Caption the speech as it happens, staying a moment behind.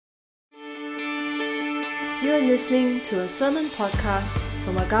You are listening to a sermon podcast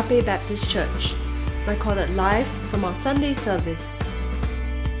from Agape Baptist Church, recorded live from our Sunday service.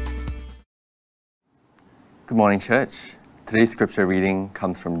 Good morning, church. Today's scripture reading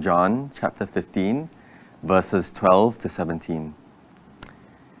comes from John chapter 15, verses 12 to 17.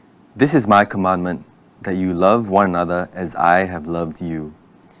 This is my commandment, that you love one another as I have loved you.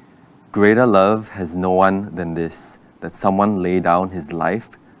 Greater love has no one than this, that someone lay down his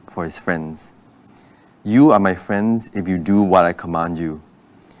life for his friends. You are my friends if you do what I command you.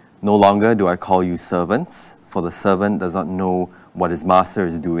 No longer do I call you servants, for the servant does not know what his master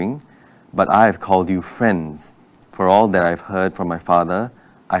is doing, but I have called you friends, for all that I have heard from my Father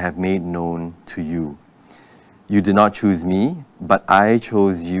I have made known to you. You did not choose me, but I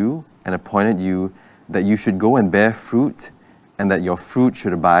chose you and appointed you that you should go and bear fruit, and that your fruit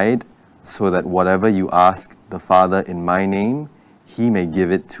should abide, so that whatever you ask the Father in my name, he may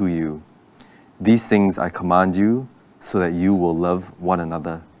give it to you. These things I command you, so that you will love one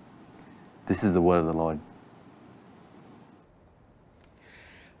another. This is the word of the Lord.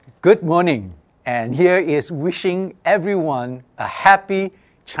 Good morning, and here is wishing everyone a happy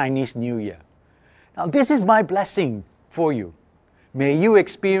Chinese New Year. Now, this is my blessing for you. May you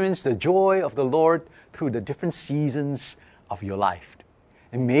experience the joy of the Lord through the different seasons of your life.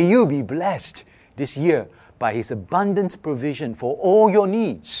 And may you be blessed this year by His abundant provision for all your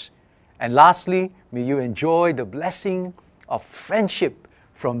needs. And lastly, may you enjoy the blessing of friendship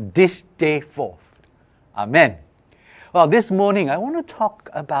from this day forth. Amen. Well, this morning I want to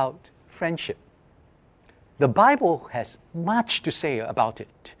talk about friendship. The Bible has much to say about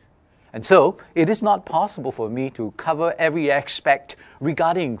it. And so, it is not possible for me to cover every aspect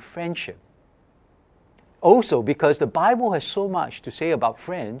regarding friendship. Also, because the Bible has so much to say about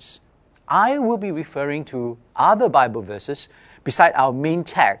friends, I will be referring to other Bible verses beside our main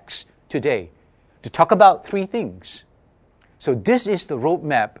text today to talk about three things. So this is the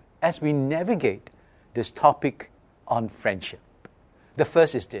roadmap as we navigate this topic on friendship. The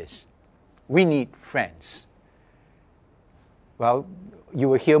first is this: we need friends. Well, you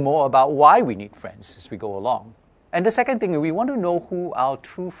will hear more about why we need friends as we go along. And the second thing, we want to know who our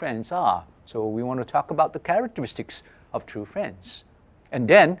true friends are. So we want to talk about the characteristics of true friends. And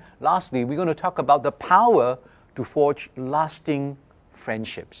then, lastly, we're going to talk about the power to forge lasting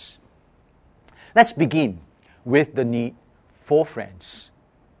friendships. Let's begin with the need for friends.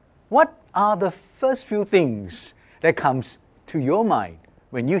 What are the first few things that comes to your mind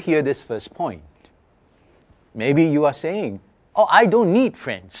when you hear this first point? Maybe you are saying, "Oh, I don't need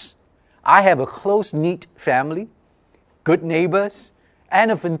friends. I have a close-knit family, good neighbors,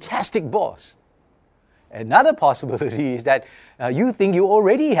 and a fantastic boss." Another possibility is that you think you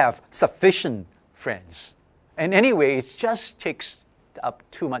already have sufficient friends. And anyway, it just takes up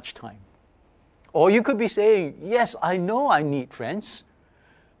too much time. Or you could be saying, "Yes, I know I need friends,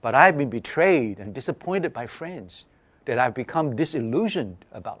 but I've been betrayed and disappointed by friends, that I've become disillusioned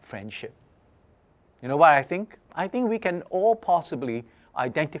about friendship." You know what I think? I think we can all possibly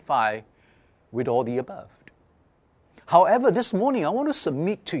identify with all the above. However, this morning I want to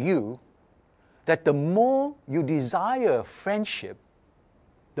submit to you that the more you desire friendship,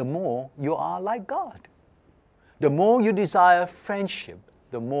 the more you are like God. The more you desire friendship,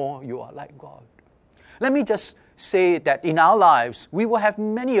 the more you are like God. Let me just say that in our lives, we will have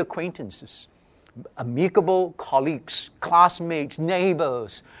many acquaintances, amicable colleagues, classmates,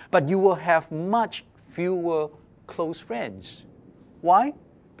 neighbors, but you will have much fewer close friends. Why?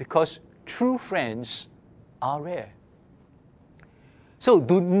 Because true friends are rare. So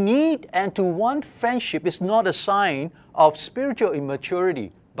to need and to want friendship is not a sign of spiritual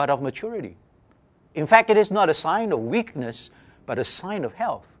immaturity, but of maturity. In fact, it is not a sign of weakness, but a sign of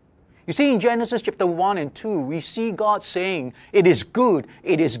health. You see, in Genesis chapter 1 and 2, we see God saying, "It is good,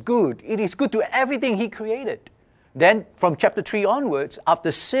 it is good, it is good to everything He created." Then from chapter 3 onwards,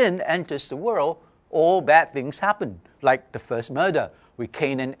 after sin enters the world, all bad things happen, like the first murder with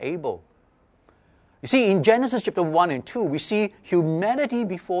Cain and Abel. You see, in Genesis chapter 1 and 2, we see humanity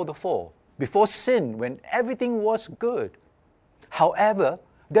before the fall, before sin, when everything was good. However,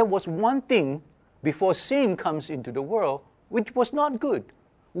 there was one thing before sin comes into the world which was not good.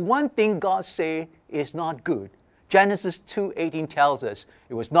 One thing God said is not good. Genesis 2:18 tells us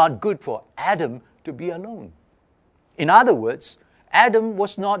it was not good for Adam to be alone. In other words, Adam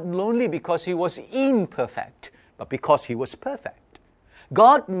was not lonely because he was imperfect, but because he was perfect.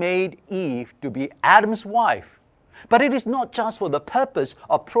 God made Eve to be Adam's wife, but it is not just for the purpose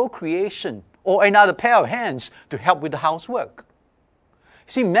of procreation or another pair of hands to help with the housework.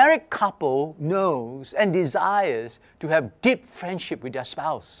 See, married couple knows and desires to have deep friendship with their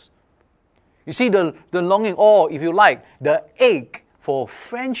spouse. You see, the longing, or if you like, the ache for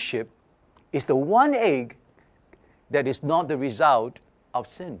friendship is the one ache that is not the result of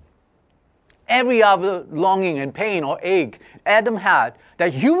sin. Every other longing and pain or ache Adam had,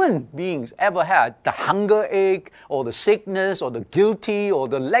 that human beings ever had, the hunger ache or the sickness or the guilty or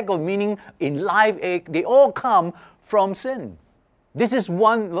the lack of meaning in life ache, they all come from sin. This is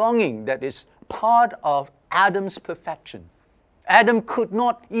one longing that is part of Adam's perfection. Adam could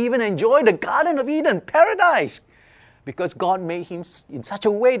not even enjoy the Garden of Eden, paradise, because God made him in such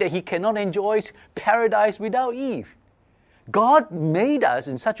a way that he cannot enjoy paradise without Eve. God made us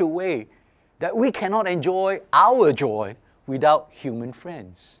in such a way that we cannot enjoy our joy without human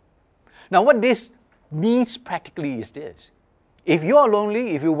friends. Now, what this means practically is this. If you are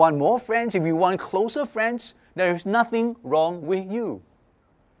lonely, if you want more friends, if you want closer friends, there is nothing wrong with you.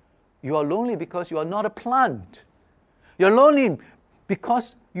 You are lonely because you are not a plant. You're lonely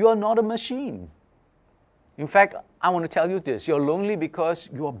because you are not a machine. In fact, I want to tell you this. You're lonely because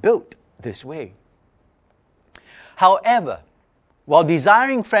you are built this way. However, while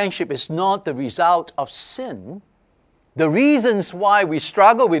desiring friendship is not the result of sin, the reasons why we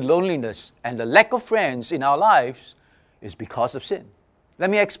struggle with loneliness and the lack of friends in our lives is because of sin.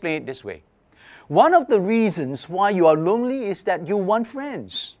 Let me explain it this way. One of the reasons why you are lonely is that you want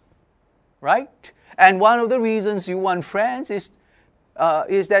friends, right? And one of the reasons you want friends is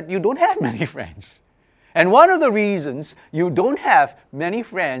that you don't have many friends. And one of the reasons you don't have many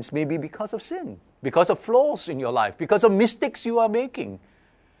friends may be because of sin, because of flaws in your life, because of mistakes you are making.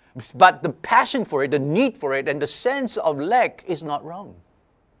 But the passion for it, the need for it, and the sense of lack is not wrong.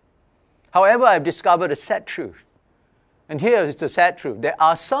 However, I've discovered a sad truth. And here is the sad truth. There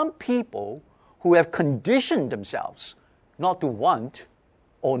are some people who have conditioned themselves not to want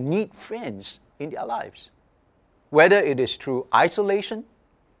or need friends in their lives. Whether it is through isolation,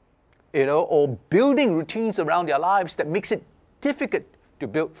 or building routines around their lives that makes it difficult to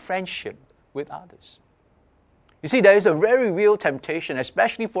build friendship with others. You see, there is a very real temptation,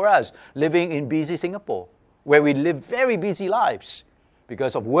 especially for us living in busy Singapore, where we live very busy lives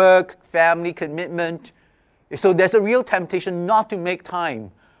because of work, family commitment. So there's a real temptation not to make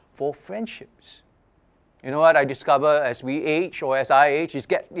time for friendships. You know what I discover as we age, or as I age,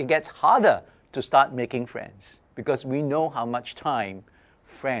 it gets harder to start making friends because we know how much time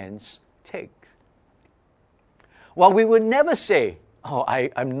friends take. While we would never say,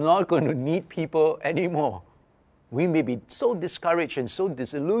 I'm not going to need people anymore, we may be so discouraged and so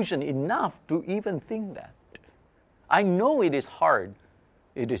disillusioned enough to even think that. I know it is hard,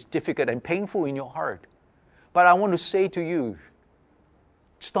 it is difficult and painful in your heart, but I want to say to you,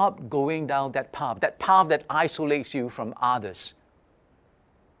 stop going down that path that isolates you from others.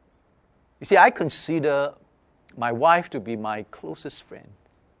 You see, I consider my wife to be my closest friend.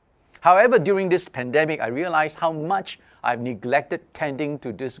 However, during this pandemic, I realized how much I've neglected tending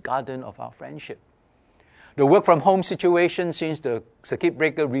to this garden of our friendship. The work-from-home situation since the circuit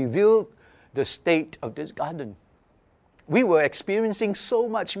breaker revealed the state of this garden. We were experiencing so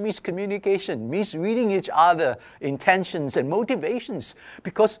much miscommunication, misreading each other's intentions and motivations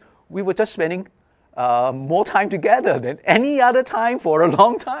because we were just spending more time together than any other time for a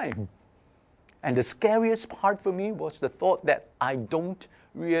long time. And the scariest part for me was the thought that I don't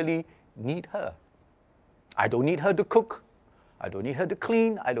really need her. I don't need her to cook. I don't need her to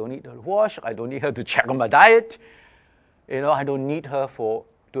clean. I don't need her to wash. I don't need her to check on my diet. I don't need her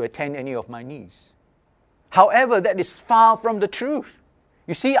to attend any of my needs. However, that is far from the truth.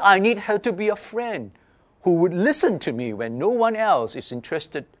 You see, I need her to be a friend who would listen to me when no one else is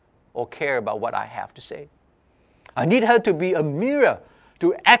interested or care about what I have to say. I need her to be a mirror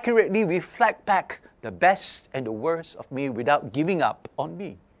to accurately reflect back the best and the worst of me without giving up on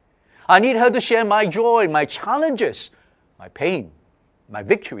me. I need her to share my joy, my challenges, my pain, my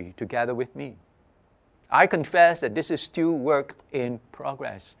victory together with me. I confess that this is still work in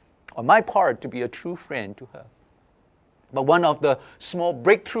progress on my part to be a true friend to her. But one of the small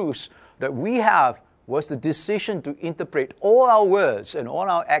breakthroughs that we have was the decision to interpret all our words and all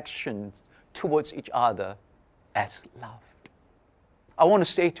our actions towards each other as love. I want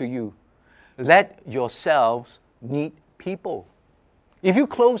to say to you, let yourselves need people. If you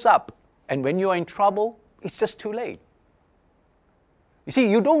close up and when you are in trouble, it's just too late. You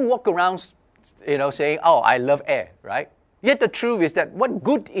see, you don't walk around, saying, I love air, right? Yet the truth is that what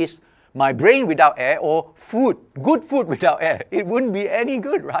good is my brain without air or good food without air? It wouldn't be any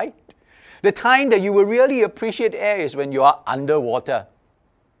good, right? The time that you will really appreciate air is when you are underwater.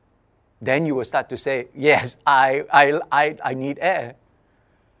 Then you will start to say, yes, I need air.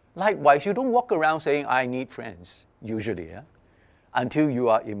 Likewise, you don't walk around saying, I need friends, usually. Yeah? until you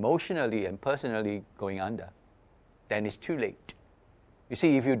are emotionally and personally going under. Then it's too late. You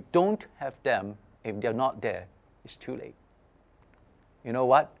see, if you don't have them, if they're not there, it's too late. You know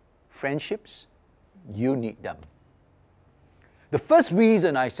what? Friendships, you need them. The first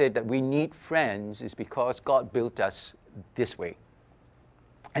reason I said that we need friends is because God built us this way.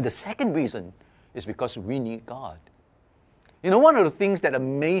 And the second reason is because we need God. You know, one of the things that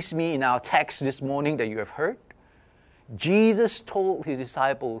amazed me in our text this morning that you have heard, Jesus told his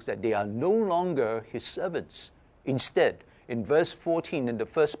disciples that they are no longer his servants. Instead, in verse 14, in the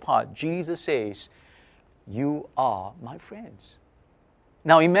first part, Jesus says, "You are my friends."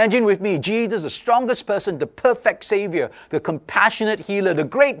 Now imagine with me, Jesus, the strongest person, the perfect Savior, the compassionate healer, the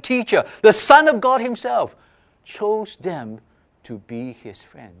great teacher, the Son of God himself, chose them to be his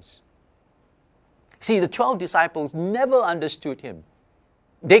friends. See, the 12 disciples never understood him.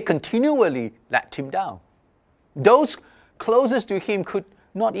 They continually let him down. Those closest to him could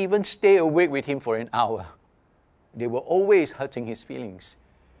not even stay awake with him for an hour. They were always hurting his feelings.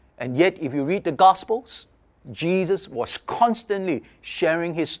 And yet, if you read the Gospels, Jesus was constantly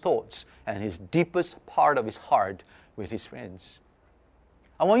sharing his thoughts and his deepest part of his heart with his friends.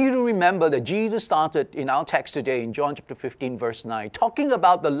 I want you to remember that Jesus started in our text today in John chapter 15, verse 9, talking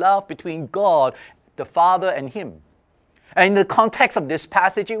about the love between God, the Father, and him. And in the context of this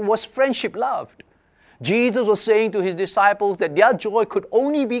passage, it was friendship love. Jesus was saying to his disciples that their joy could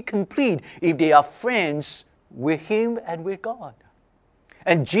only be complete if they are friends with him and with God.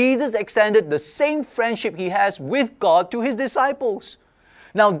 And Jesus extended the same friendship he has with God to his disciples.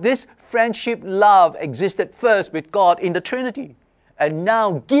 Now, this friendship love existed first with God in the Trinity, and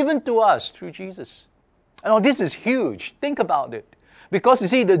now given to us through Jesus. And now this is huge. Think about it. Because you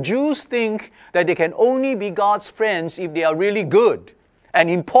see, the Jews think that they can only be God's friends if they are really good and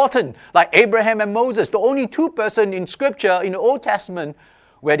important, like Abraham and Moses, the only two persons in Scripture in the Old Testament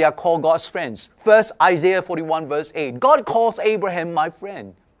where they are called God's friends. First, Isaiah 41 verse 8. God calls Abraham my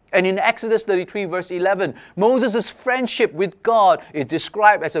friend. And in Exodus 33 verse 11, Moses' friendship with God is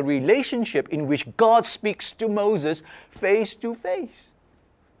described as a relationship in which God speaks to Moses face to face.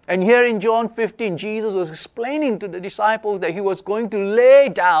 And here in John 15, Jesus was explaining to the disciples that he was going to lay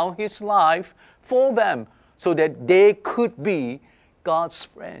down his life for them so that they could be God's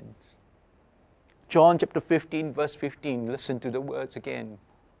friends. John chapter 15 verse 15, listen to the words again.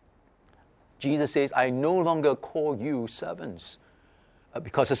 Jesus says, "I no longer call you servants,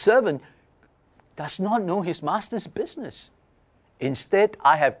 because a servant does not know his master's business. Instead,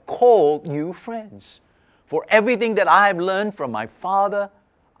 I have called you friends. For everything that I have learned from my Father,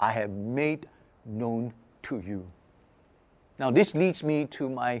 I have made known to you." Now, this leads me to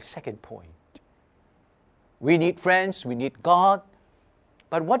my second point. We need friends, we need God,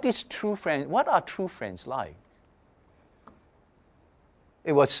 but what is true friend? What are true friends like?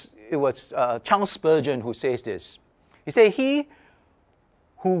 It was Charles Spurgeon who says this. He said, "He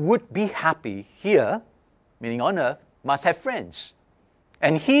who would be happy here, meaning on earth, must have friends.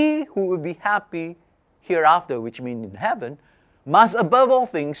 And he who will be happy hereafter, which means in heaven, must above all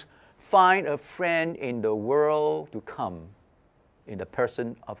things find a friend in the world to come, in the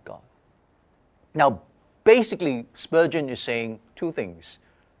person of God." Now, basically, Spurgeon is saying two things.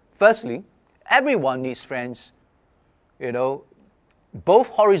 Firstly, everyone needs friends, both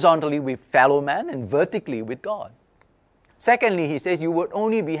horizontally with fellow men and vertically with God. Secondly, he says you would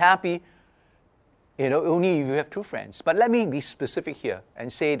only be happy, only if you have true friends. But let me be specific here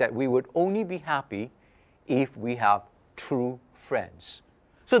and say that we would only be happy if we have true friends.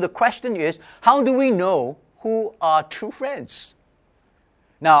 So the question is, how do we know who are true friends?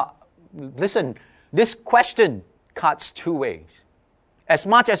 Now, listen, this question cuts two ways. As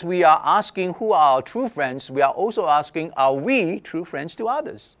much as we are asking who are our true friends, we are also asking, are we true friends to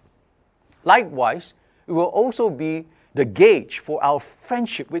others? Likewise, it will also be the gauge for our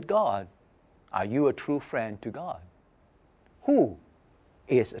friendship with God. Are you a true friend to God? Who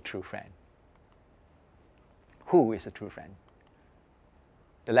is a true friend? Who is a true friend?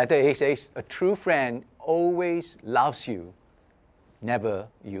 The letter A says, a true friend always loves you, never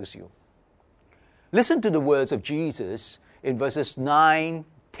uses you. Listen to the words of Jesus in verses 9,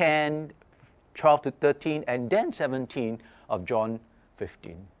 10, 12 to 13, and then 17 of John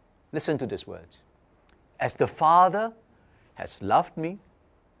 15. Listen to these words. "As the Father has loved me,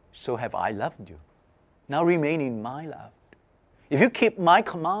 so have I loved you. Now remain in my love. If you keep my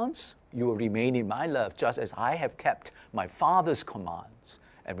commands, you will remain in my love, just as I have kept my Father's commands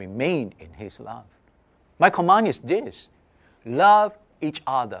and remain in his love. My command is this: love each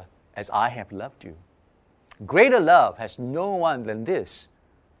other as I have loved you. Greater love has no one than this,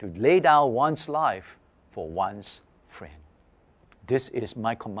 to lay down one's life for one's friend." This is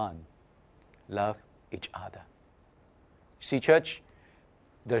my command. Love each other. See, church,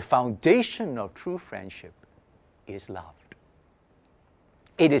 the foundation of true friendship is love.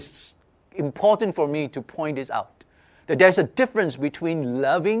 It is important for me to point this out, that there's a difference between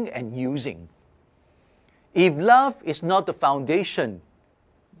loving and using. If love is not the foundation,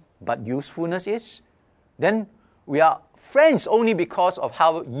 but usefulness is, then we are friends only because of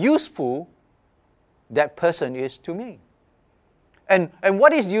how useful that person is to me. And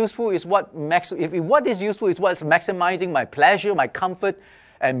what is useful is what is useful is what's maximizing my pleasure, my comfort,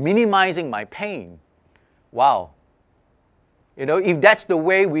 and minimizing my pain. Wow. If that's the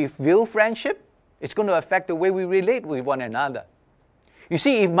way we view friendship, it's going to affect the way we relate with one another. You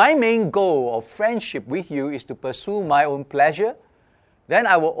see, if my main goal of friendship with you is to pursue my own pleasure, then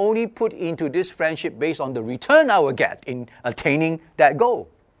I will only put into this friendship based on the return I will get in attaining that goal.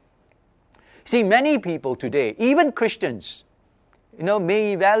 See, many people today, even Christians,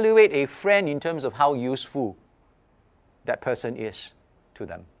 may evaluate a friend in terms of how useful that person is to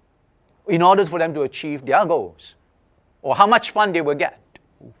them in order for them to achieve their goals, or how much fun they will get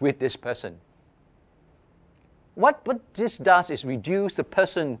with this person. What this does is reduce the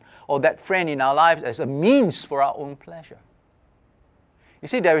person or that friend in our lives as a means for our own pleasure. You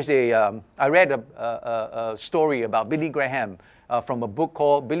see, there is I read a story about Billy Graham from a book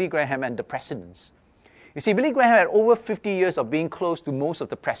called Billy Graham and the Presidents. You see, Billy Graham had over 50 years of being close to most of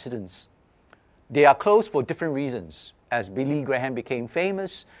the presidents. They are close for different reasons. As Billy Graham became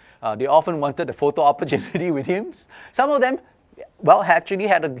famous, they often wanted a photo opportunity with him. Some of them, actually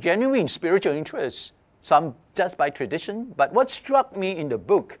had a genuine spiritual interest, some just by tradition. But what struck me in the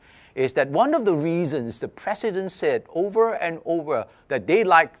book is that one of the reasons the president said over and over that they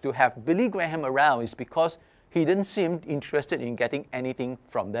liked to have Billy Graham around is because he didn't seem interested in getting anything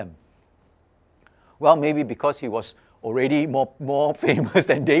from them. Well, maybe because he was already more famous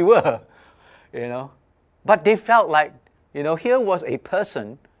than they were, But they felt like, here was a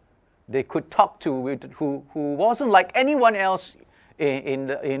person they could talk to who wasn't like anyone else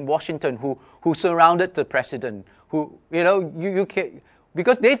in Washington who surrounded the president,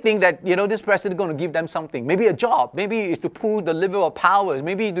 because they think that, this president is going to give them something, maybe a job, maybe it's to pull the lever of powers,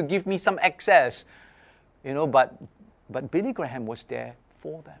 maybe to give me some access, but Billy Graham was there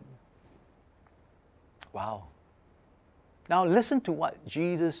for them. Wow. Now listen to what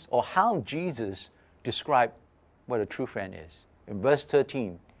Jesus, or how Jesus described what a true friend is. In verse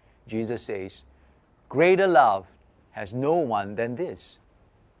 13, Jesus says, "Greater love has no one than this,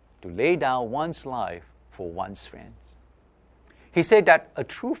 to lay down one's life for one's friends." He said that a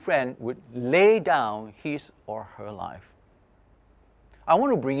true friend would lay down his or her life. I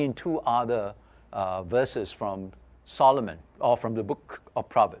want to bring in two other verses from Solomon, or from the book of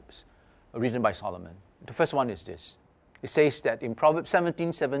Proverbs, written by Solomon. The first one is this. It says that in Proverbs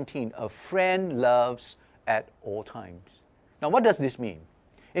 17:17, a friend loves at all times. Now, what does this mean?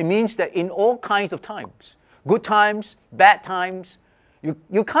 It means that in all kinds of times, good times, bad times,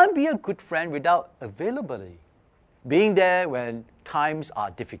 you can't be a good friend without availability, being there when times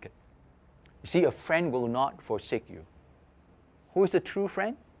are difficult. You see, a friend will not forsake you. Who is a true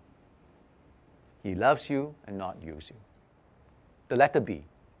friend? He loves you and not use you. The letter B.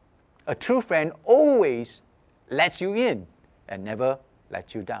 A true friend always lets you in and never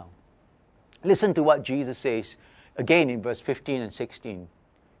lets you down. Listen to what Jesus says again in verse 15 and 16.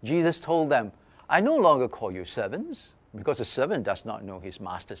 Jesus told them, "I no longer call you servants, because a servant does not know his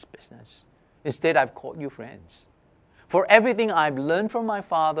master's business. Instead, I've called you friends. For everything I've learned from my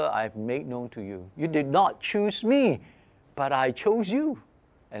Father, I've made known to you. You did not choose me, but I chose you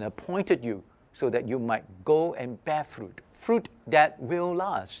and appointed you so that you might go and bear fruit, fruit that will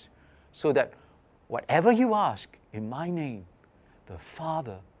last, so that whatever you ask in my name, the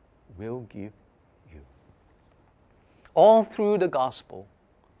Father will give you." All through the gospel,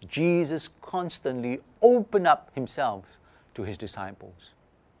 Jesus constantly opened up himself to his disciples.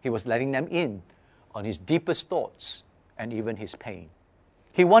 He was letting them in on his deepest thoughts and even his pain.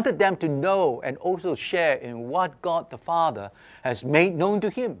 He wanted them to know and also share in what God the Father has made known to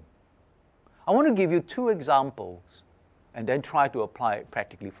him. I want to give you two examples and then try to apply it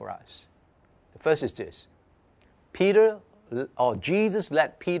practically for us. The first is this. Jesus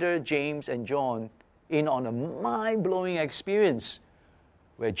let Peter, James, and John in on a mind-blowing experience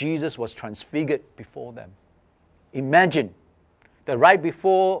where Jesus was transfigured before them. Imagine that right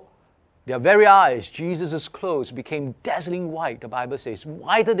before their very eyes, Jesus' clothes became dazzling white, the Bible says,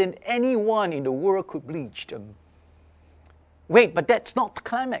 whiter than anyone in the world could bleach them. Wait, but that's not the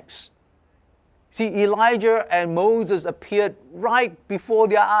climax. See, Elijah and Moses appeared right before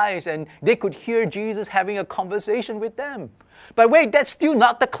their eyes, and they could hear Jesus having a conversation with them. But wait, that's still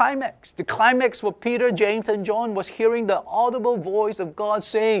not the climax. The climax for Peter, James, and John was hearing the audible voice of God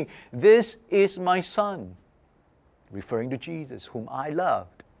saying, "This is my Son," referring to Jesus, whom I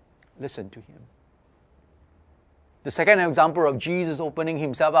loved. Listen to him. The second example of Jesus opening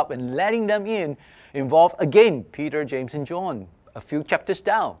himself up and letting them in involved again Peter, James, and John, a few chapters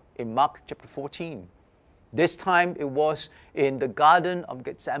down in Mark chapter 14. This time it was in the Garden of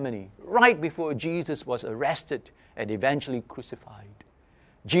Gethsemane, right before Jesus was arrested and eventually crucified.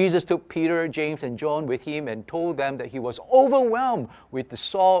 Jesus took Peter, James, and John with him and told them that he was overwhelmed with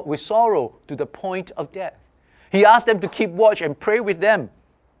sorrow to the point of death. He asked them to keep watch and pray with them,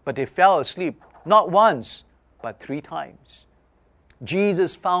 but they fell asleep, not once, but 3 times.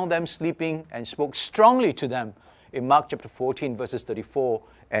 Jesus found them sleeping and spoke strongly to them in Mark chapter 14, verses 34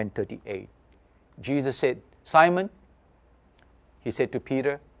 and 38. Jesus said, "Simon," he said to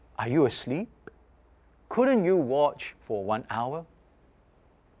Peter, "are you asleep? Couldn't you watch for 1 hour?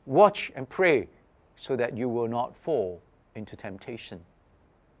 Watch and pray so that you will not fall into temptation.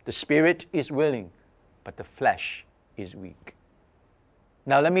 The spirit is willing, but the flesh is weak."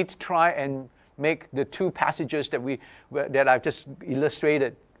 Now let me try and make the 2 passages that I've just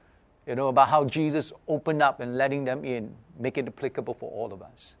illustrated, about how Jesus opened up and letting them in, make it applicable for all of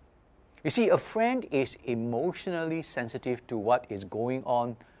us. You see, a friend is emotionally sensitive to what is going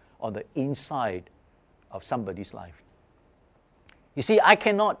on the inside of somebody's life. You see, I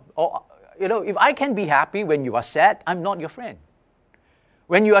cannot, if I can be happy when you are sad, I'm not your friend.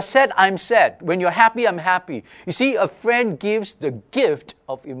 When you are sad, I'm sad. When you're happy, I'm happy. You see, a friend gives the gift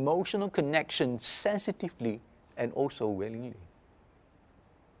of emotional connection sensitively and also willingly.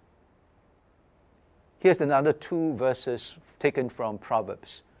 Here's another 2 verses taken from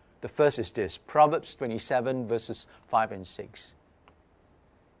Proverbs. The first is this, Proverbs 27, verses 5 and 6.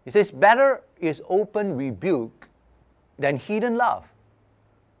 It says, "Better is open rebuke than hidden love.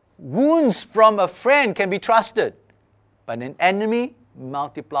 Wounds from a friend can be trusted, but an enemy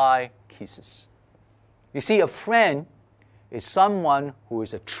multiply kisses." You see, a friend is someone who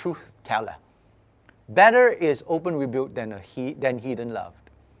is a truth teller. Better is open rebuke than hidden love.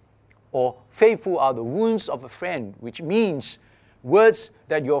 Or faithful are the wounds of a friend, which means words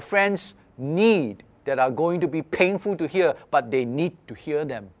that your friends need that are going to be painful to hear, but they need to hear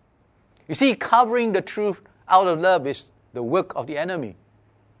them. You see, covering the truth out of love is the work of the enemy.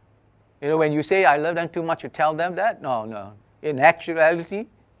 When you say, "I love them too much to tell them that," no. In actuality,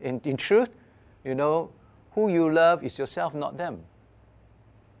 in truth, who you love is yourself, not them.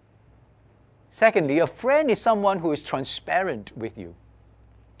 Secondly, a friend is someone who is transparent with you.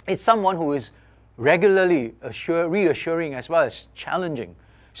 It's someone who is regularly reassuring as well as challenging.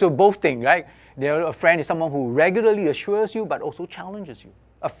 So both things, right? A friend is someone who regularly assures you but also challenges you.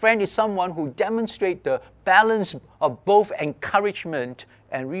 A friend is someone who demonstrates the balance of both encouragement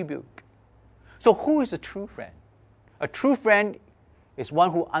and rebuke. So who is a true friend? A true friend is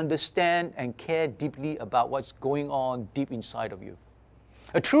one who understands and cares deeply about what's going on deep inside of you.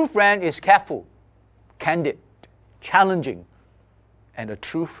 A true friend is careful, candid, challenging, and a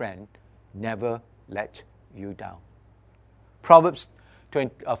true friend never let you down. Proverbs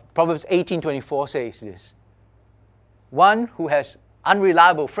 18:24 says this, "One who has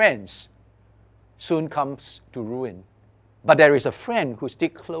unreliable friends soon comes to ruin, but there is a friend who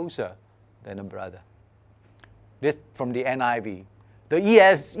sticks closer than a brother." This from the NIV. The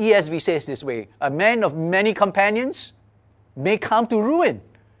ESV says this way, "A man of many companions may come to ruin,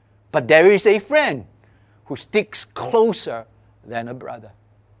 but there is a friend who sticks closer than a brother."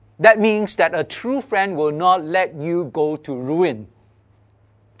 That means that a true friend will not let you go to ruin.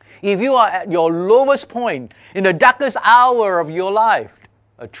 If you are at your lowest point, in the darkest hour of your life,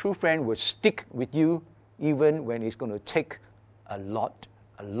 a true friend will stick with you even when it's going to take a lot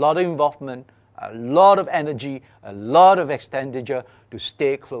of involvement, a lot of energy, a lot of expenditure to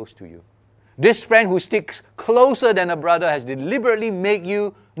stay close to you. This friend who sticks closer than a brother has deliberately made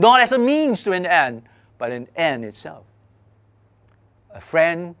you not as a means to an end, but an end itself. A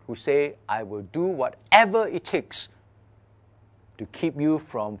friend who say, "I will do whatever it takes to keep you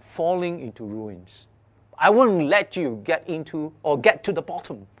from falling into ruins. I won't let you get into or get to the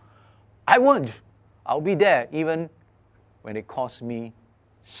bottom. I won't. I'll be there even when it costs me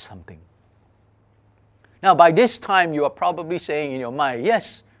something." Now, by this time, you are probably saying in your mind,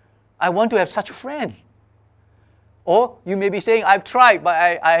 "Yes, I want to have such a friend." Or you may be saying, "I've tried, but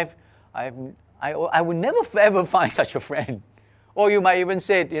I will never ever find such a friend." Or you might even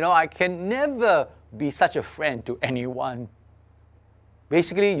say, "I can never be such a friend to anyone."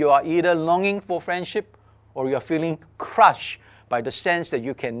 Basically, you are either longing for friendship or you are feeling crushed by the sense that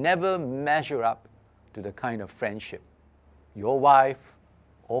you can never measure up to the kind of friendship your wife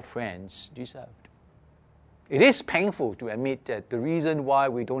or friends deserved. It is painful to admit that the reason why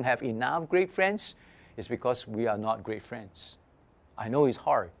we don't have enough great friends is because we are not great friends. I know it's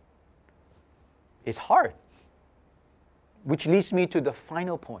hard. It's hard. Which leads me to the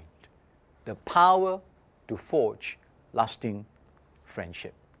final point, the power to forge lasting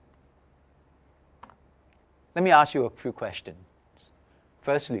friendship. Let me ask you a few questions.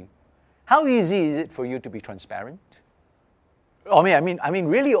 Firstly, how easy is it for you to be transparent? I mean,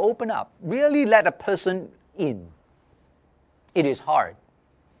 really open up. Really let a person in. It is hard.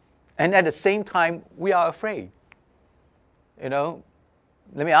 And at the same time, we are afraid. Let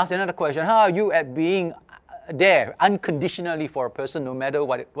me ask another question. How are you at being there unconditionally for a person no matter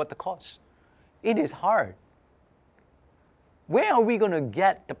what the cost? It is hard. Where are we going to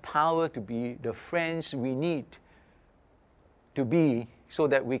get the power to be the friends we need to be so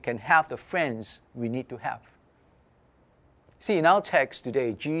that we can have the friends we need to have? See, in our text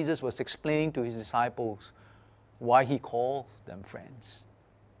today, Jesus was explaining to his disciples why he called them friends.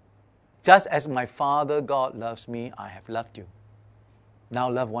 Just as my Father God loves me, I have loved you. Now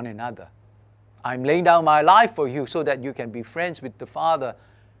love one another. I'm laying down my life for you so that you can be friends with the Father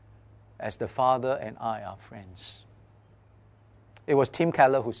as the Father and I are friends. It was Tim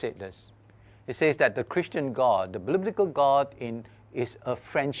Keller who said this. He says that the Christian God, the biblical God is a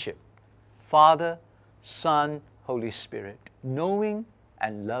friendship. Father, Son, Holy Spirit, knowing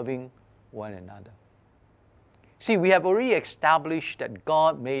and loving one another. See, we have already established that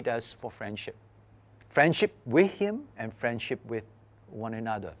God made us for friendship. Friendship with Him and friendship with one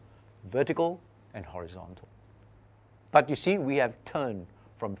another, vertical and horizontal. But you see, we have turned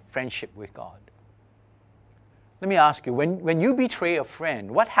from friendship with God. Let me ask you, when you betray a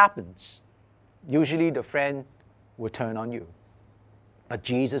friend, what happens? Usually the friend will turn on you. But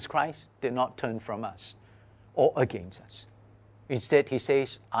Jesus Christ did not turn from us or against us. Instead, He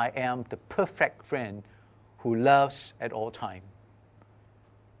says, I am the perfect friend who loves at all times.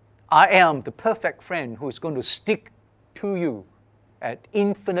 I am the perfect friend who is going to stick to you at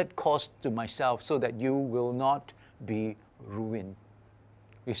infinite cost to myself so that you will not be ruined.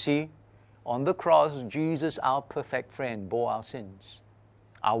 You see, on the cross, Jesus, our perfect friend, bore our sins,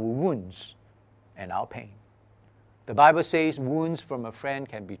 our wounds, and our pain. The Bible says wounds from a friend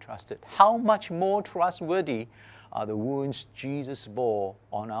can be trusted. How much more trustworthy are the wounds Jesus bore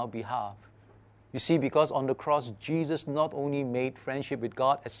on our behalf? You see, because on the cross, Jesus not only made friendship with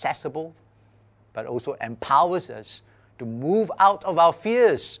God accessible, but also empowers us to move out of our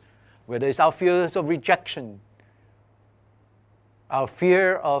fears, whether it's our fears of rejection, our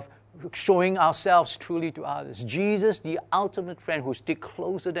fear of showing ourselves truly to others. Jesus, the ultimate friend who sticks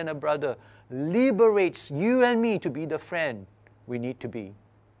closer than a brother, liberates you and me to be the friend we need to be.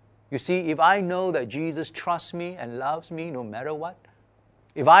 You see, if I know that Jesus trusts me and loves me no matter what,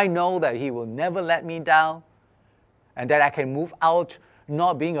 if I know that He will never let me down, and that I can move out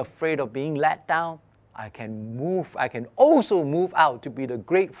not being afraid of being let down, I can also move out to be the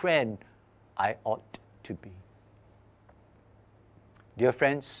great friend I ought to be. Dear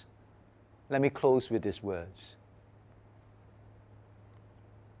friends, let me close with these words.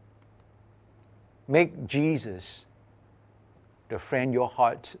 Make Jesus the friend your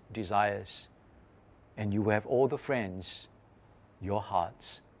heart desires, and you will have all the friends your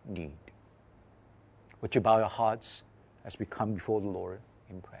hearts need. Would you bow your hearts as we come before the Lord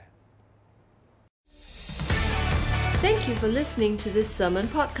in prayer? Thank you for listening to this sermon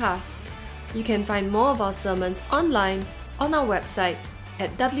podcast. You can find more of our sermons online on our website at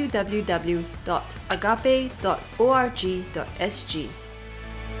www.agape.org.sg.